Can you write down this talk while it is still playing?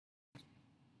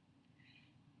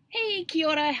Hey, kia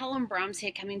ora, Helen Brahms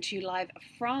here, coming to you live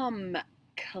from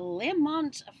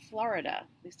Claremont, Florida.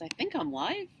 At least I think I'm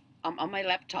live. I'm on my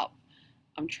laptop.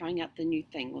 I'm trying out the new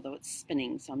thing, although it's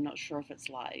spinning, so I'm not sure if it's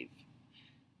live.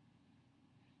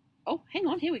 Oh, hang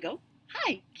on, here we go.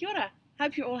 Hi, kia ora.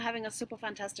 Hope you're all having a super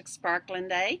fantastic sparkling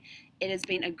day. It has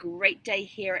been a great day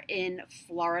here in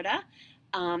Florida.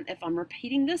 If I'm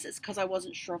repeating this, it's because I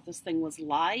wasn't sure if this thing was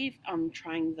live. I'm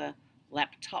trying the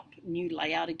laptop new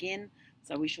layout again.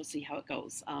 So we shall see how it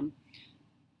goes.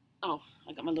 Oh,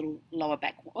 I got my little lower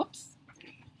back. Oops.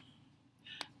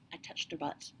 I touched her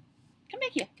butt. Come back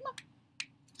here. Come on.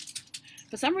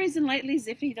 For some reason lately,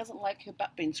 Zeffy doesn't like her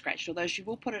butt being scratched, although she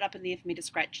will put it up in there for me to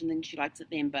scratch, and then she likes it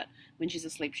then, but when she's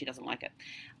asleep, she doesn't like it.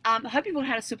 I hope you've all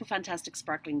had a super fantastic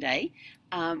sparkling day.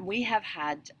 We have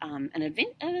had quite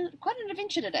an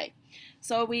adventure today.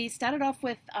 So we started off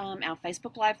with our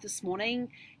Facebook Live this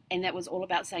morning, and that was all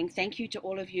about saying thank you to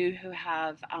all of you who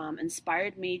have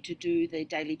inspired me to do the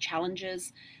daily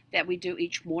challenges that we do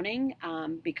each morning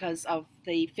because of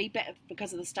the feedback,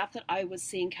 because of the stuff that I was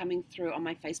seeing coming through on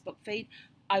my Facebook feed.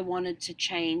 I wanted to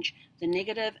change the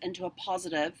negative into a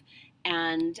positive,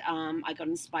 and I got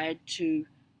inspired to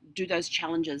do those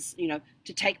challenges, you know,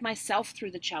 to take myself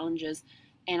through the challenges.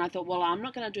 And I thought, well, I'm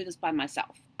not going to do this by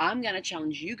myself. I'm going to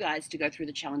challenge you guys to go through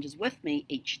the challenges with me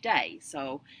each day.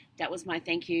 So that was my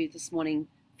thank you this morning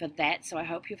for that. So I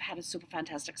hope you've had a super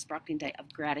fantastic sparkling day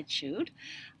of gratitude.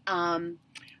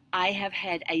 I have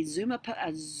had a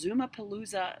Zoompalooza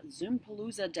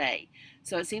day.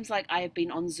 So it seems like I have been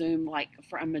on Zoom like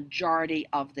for a majority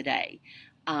of the day.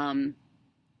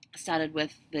 Started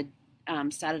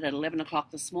at 11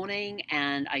 o'clock this morning,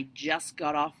 and I just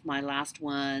got off my last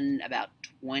one about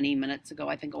 20 minutes ago.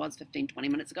 I think it was 15-20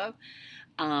 minutes ago.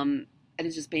 It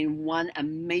has just been one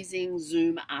amazing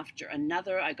Zoom after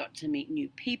another. I got to meet new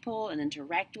people and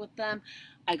interact with them.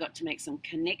 I got to make some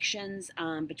connections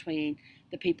between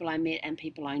the people I met and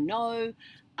people I know.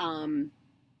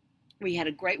 We had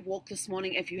a great walk this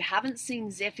morning. If you haven't seen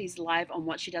Zeffy's live on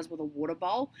what she does with a water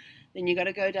bowl, then you got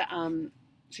to go to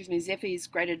Zeffy's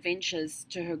Great Adventures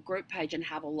to her group page and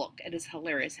have a look. It is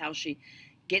hilarious how she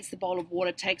gets the bowl of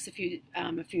water, takes a few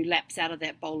laps out of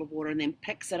that bowl of water, and then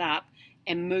picks it up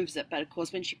and moves it. But of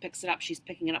course, when she picks it up, she's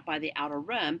picking it up by the outer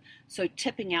rim, so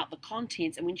tipping out the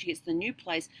contents. And when she gets to the new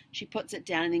place, she puts it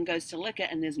down and then goes to lick it,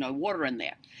 and there's no water in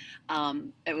there.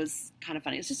 It was kind of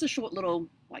funny. It's just a short little,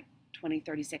 like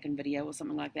 20-30 second video or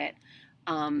something like that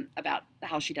about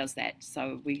how she does that.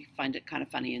 So we find it kind of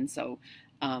funny, and so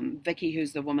Vicky,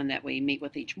 who's the woman that we meet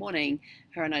with each morning,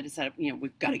 her and I decided, you know,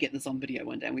 we've got to get this on video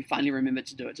one day, and we finally remembered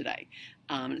to do it today.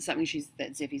 And it's something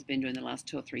that Zeffy's been doing the last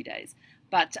 2 or 3 days.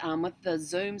 But with the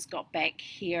Zooms, got back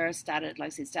here, started, like I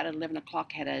said, started at 11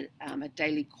 o'clock, had a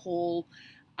daily call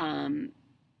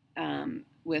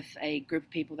with a group of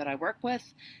people that I work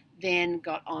with, then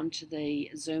got onto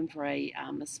the Zoom for a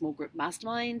small group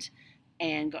mastermind,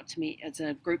 and got to meet, it's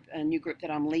a new group that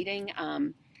I'm leading,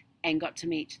 and got to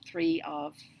meet 3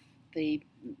 of the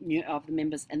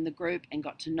members in the group and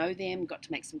got to know them, got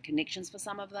to make some connections for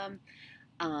some of them.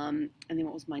 And then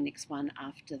what was my next one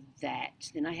after that?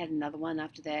 Then I had another one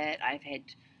after that. I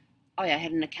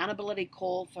had an accountability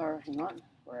call for, hang on,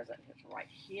 where is it? It's right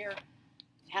here.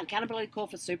 Accountability call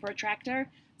for Super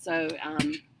Attractor. So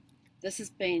this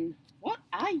has been, what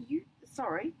are you?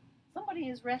 Sorry, somebody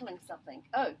is rattling something.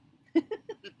 Oh,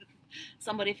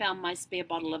 somebody found my spare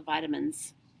bottle of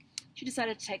vitamins. She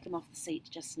decided to take them off the seat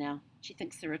just now. She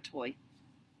thinks they're a toy.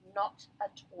 Not a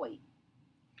toy.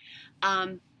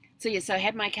 So I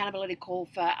had my accountability call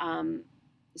for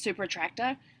Super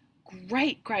Attractor.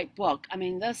 Great book. I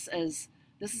mean, this is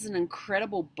an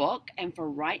incredible book, and for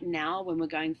right now, when we're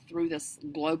going through this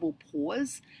global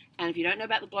pause, and if you don't know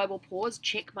about the global pause,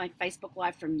 check my Facebook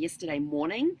Live from yesterday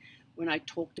morning when I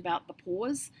talked about the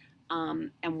pause.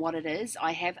 And what it is.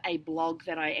 I have a blog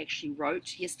that I actually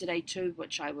wrote yesterday too,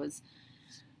 which I was,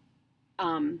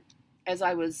 as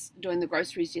I was doing the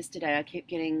groceries yesterday, I kept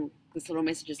getting this little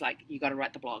messages like, you got to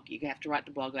write the blog. You have to write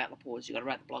the blog about the pause. You got to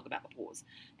write the blog about the pause.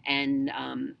 And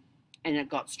it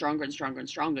got stronger and stronger and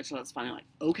stronger. So it's finally like,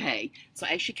 okay. So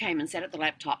I actually came and sat at the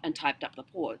laptop and typed up the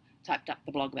blog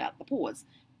about the pause.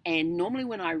 And normally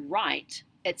when I write,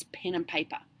 it's pen and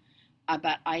paper.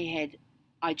 But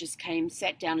I just came,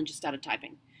 sat down, and just started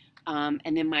typing.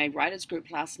 And then my writers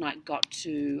group last night got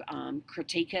to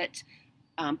critique it,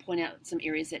 point out some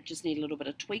areas that just need a little bit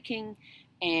of tweaking.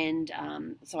 And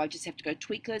so I just have to go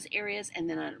tweak those areas, and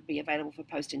then it'll be available for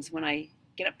posting. So when I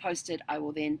get it posted, I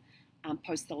will then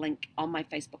post the link on my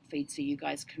Facebook feed so you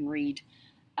guys can read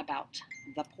about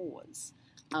the pause.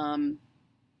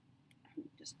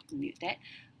 Just mute that.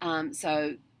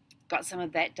 So got some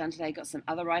of that done today, got some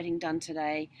other writing done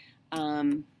today.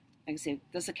 Like I said,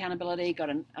 this accountability, got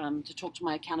to talk to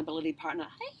my accountability partner.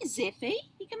 Hey, Zeffy,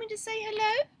 you coming to say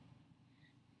hello?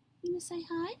 You gonna say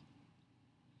hi?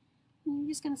 You're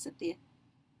just gonna sit there.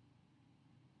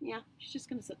 Yeah, she's just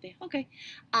gonna sit there. Okay.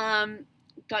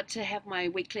 Got to have my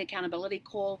weekly accountability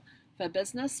call for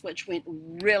business, which went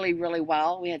really, really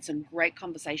well. We had some great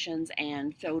conversations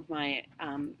and filled my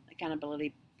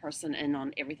accountability person in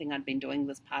on everything I'd been doing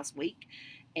this past week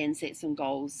and set some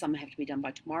goals. Some have to be done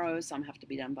by tomorrow, some have to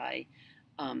be done by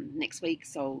next week,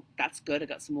 so that's good. I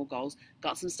got some more goals,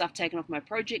 got some stuff taken off my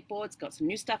project boards, got some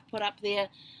new stuff put up there,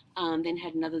 then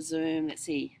had another Zoom,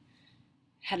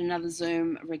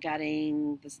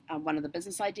 regarding this, one of the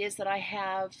business ideas that I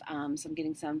have, so I'm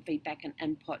getting some feedback and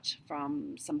input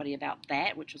from somebody about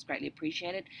that, which was greatly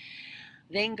appreciated.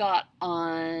 Then got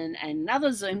on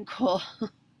another Zoom call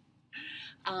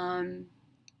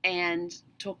and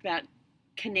talked about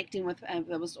connecting with,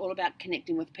 it was all about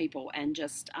connecting with people and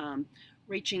just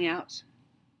reaching out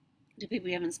to people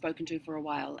you haven't spoken to for a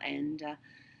while, and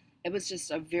it was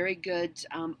just a very good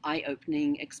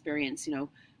eye-opening experience,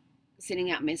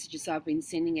 sending out messages. So I've been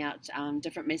sending out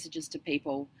different messages to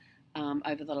people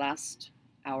over the last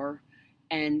hour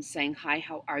and saying, hi,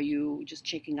 how are you, just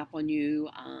checking up on you,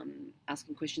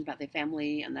 asking questions about their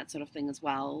family and that sort of thing as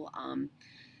well,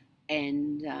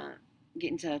 and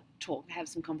getting to have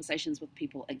some conversations with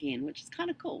people again, which is kind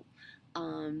of cool.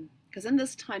 Because in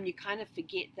this time you kind of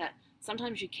forget that,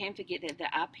 sometimes you can forget that there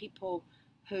are people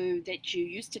that you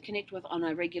used to connect with on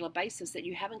a regular basis that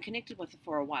you haven't connected with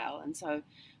for a while, and so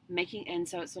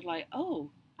it's sort of like, oh,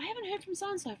 I haven't heard from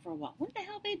so-and-so for a while, what the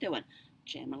hell are they doing?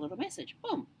 Jam a little message,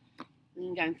 boom,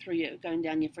 and going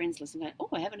down your friends list and going, oh,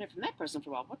 I haven't heard from that person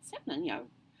for a while, what's happening,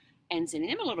 and sending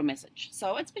them a little message.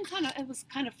 So it was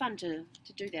kind of fun to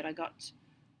do that. I got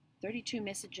 32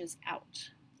 messages out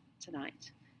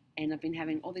tonight, and I've been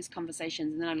having all these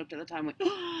conversations, and then I looked at the time and went,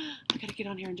 oh, I gotta get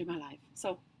on here and do my live.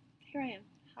 So here I am.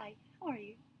 Hi, how are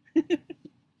you?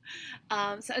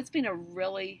 So it's been a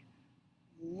really,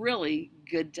 really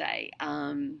good day.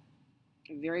 A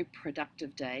very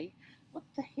productive day. What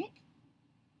the heck?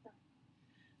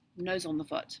 Nose on the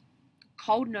foot.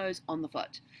 Cold nose on the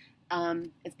foot.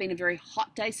 It's been a very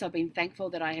hot day, so I've been thankful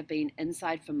that I have been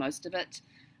inside for most of it.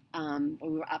 We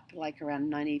were up like around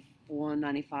 94,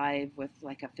 95 with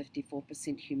like a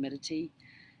 54% humidity,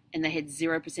 and they had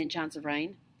 0% chance of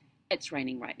rain. It's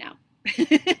raining right now.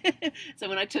 So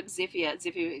when I took Zeffy out,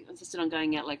 Zeffy insisted on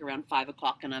going out like around 5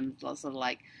 o'clock, and I'm sort of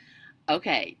like,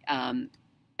 okay,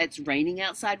 it's raining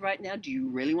outside right now. Do you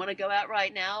really want to go out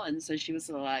right now? And so she was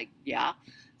sort of like, yeah.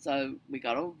 So we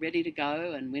got all ready to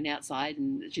go and went outside,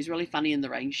 and she's really funny in the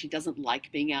rain. She doesn't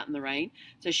like being out in the rain.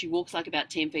 So she walks like about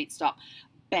 10 feet, stop,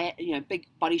 big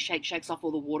body shake, shakes off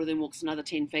all the water, then walks another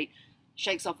 10 feet,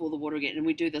 shakes off all the water again. And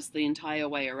we do this the entire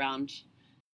way around.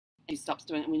 She stops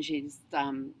doing it when she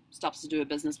stops to do her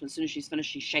business, but as soon as she's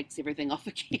finished, she shakes everything off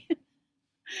again. And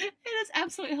it's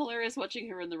absolutely hilarious watching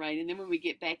her in the rain. And then when we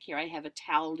get back here, I have a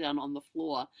towel down on the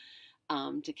floor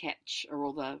to catch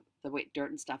all the wet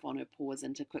dirt and stuff on her paws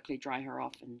and to quickly dry her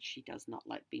off. And she does not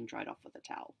like being dried off with a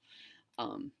towel.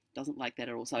 Doesn't like that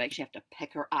at all. So I actually have to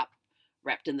pick her up,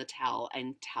 wrapped in the towel,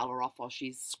 and towel her off while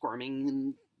she's squirming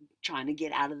and trying to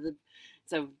get out of the...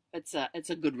 So it's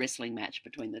a good wrestling match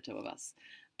between the two of us.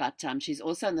 But she's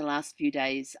also, in the last few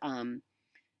days,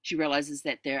 she realizes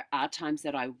that there are times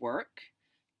that I work,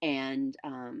 and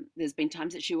there's been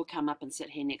times that she will come up and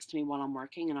sit here next to me while I'm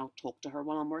working, and I'll talk to her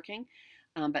while I'm working.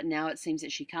 But now it seems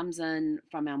that she comes in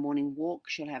from our morning walk,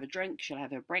 she'll have a drink, she'll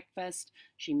have her breakfast,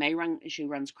 she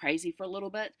runs crazy for a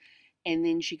little bit, and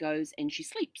then she goes and she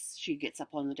sleeps. She gets up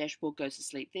on the dashboard, goes to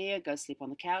sleep there, goes to sleep on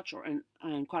the couch,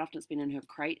 and quite often it's been in her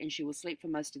crate, and she will sleep for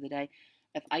most of the day.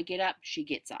 If I get up, she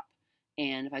gets up.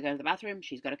 And if I go to the bathroom,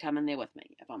 she's got to come in there with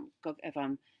me. If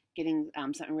I'm getting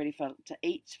something ready to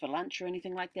eat for lunch or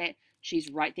anything like that,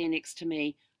 she's right there next to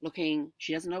me looking.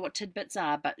 She doesn't know what tidbits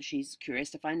are, but she's curious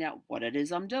to find out what it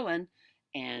is I'm doing.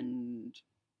 And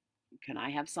can I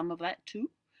have some of that too?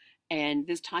 And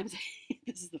there's times,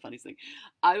 this is the funniest thing,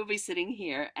 I will be sitting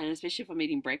here, and especially if I'm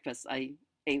eating breakfast,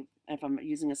 if I'm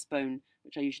using a spoon,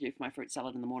 which I usually do for my fruit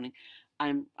salad in the morning,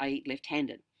 I eat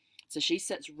left-handed. So she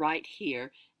sits right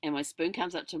here, and my spoon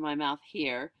comes up to my mouth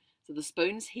here. So the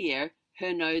spoon's here,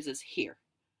 her nose is here,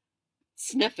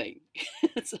 sniffing.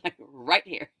 It's like right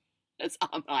here.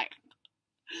 I'm like,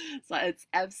 so it's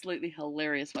absolutely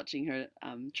hilarious watching her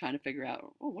trying to figure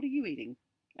out, oh, what are you eating?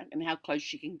 And how close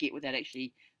she can get without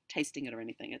actually tasting it or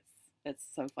anything. It's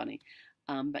so funny.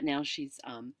 But now she's,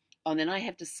 and then I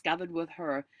have discovered with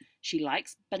her, she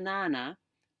likes banana,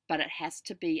 but it has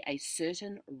to be a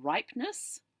certain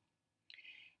ripeness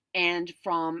and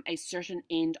from a certain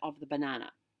end of the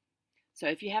banana. So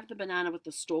if you have the banana with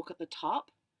the stalk at the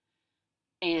top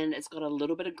and it's got a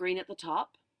little bit of green at the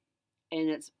top and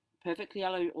it's perfectly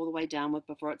yellow all the way downward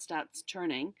before it starts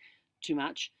turning too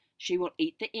much, she will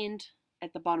eat the end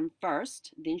at the bottom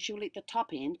first, then she will eat the top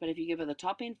end. But if you give her the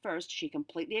top end first, she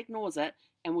completely ignores it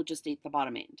and will just eat the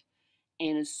bottom end.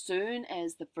 And as soon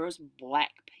as the first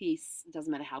black piece, it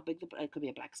doesn't matter how big, it could be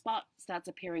a black spot, starts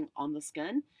appearing on the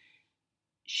skin,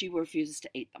 she refuses to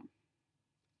eat them.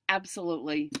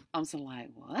 Absolutely. I'm so like,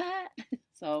 what?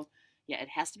 So yeah, it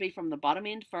has to be from the bottom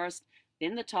end first,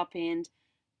 then the top end,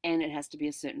 and it has to be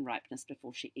a certain ripeness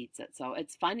before she eats it. So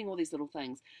it's finding all these little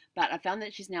things. But I found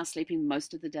that she's now sleeping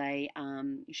most of the day.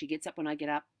 She gets up when I get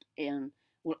up and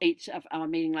will eat. If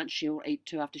I'm eating lunch, she'll eat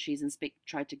too after she's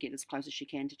tried to get as close as she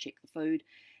can to check the food.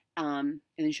 And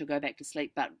then she'll go back to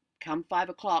sleep. But come 5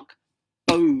 o'clock,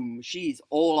 boom, she's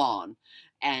all on.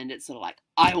 And it's sort of like,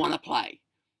 I want to play.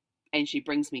 And she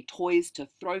brings me toys to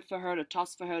throw for her, to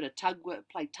toss for her, to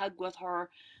play tug with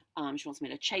her. She wants me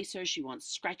to chase her. She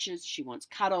wants scratches. She wants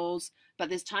cuddles. But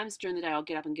there's times during the day I'll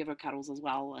get up and give her cuddles as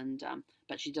well. And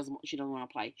but she doesn't want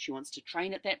to play. She wants to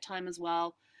train at that time as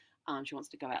well. She wants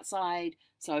to go outside.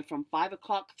 So from 5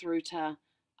 o'clock through to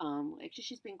actually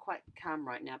she's been quite calm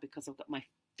right now because I've got my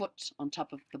foot on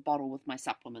top of the bottle with my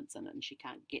supplements in it, and she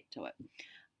can't get to it.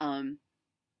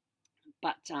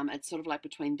 But it's sort of like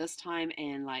between this time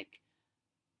and like.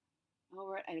 Oh,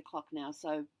 we're at 8 o'clock now,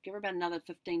 so give her about another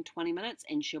 15-20 minutes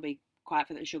and she'll be quiet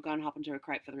she'll go and hop into her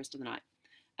crate for the rest of the night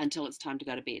until it's time to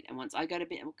go to bed. And once I go to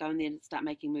bed, go in there and start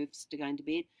making moves to going to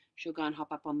bed, she'll go and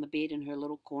hop up on the bed in her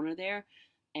little corner there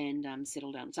and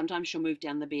settle down. Sometimes she'll move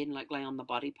down the bed and like lay on the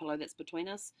body pillow that's between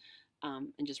us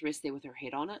and just rest there with her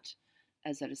head on it,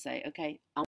 as though to say, okay,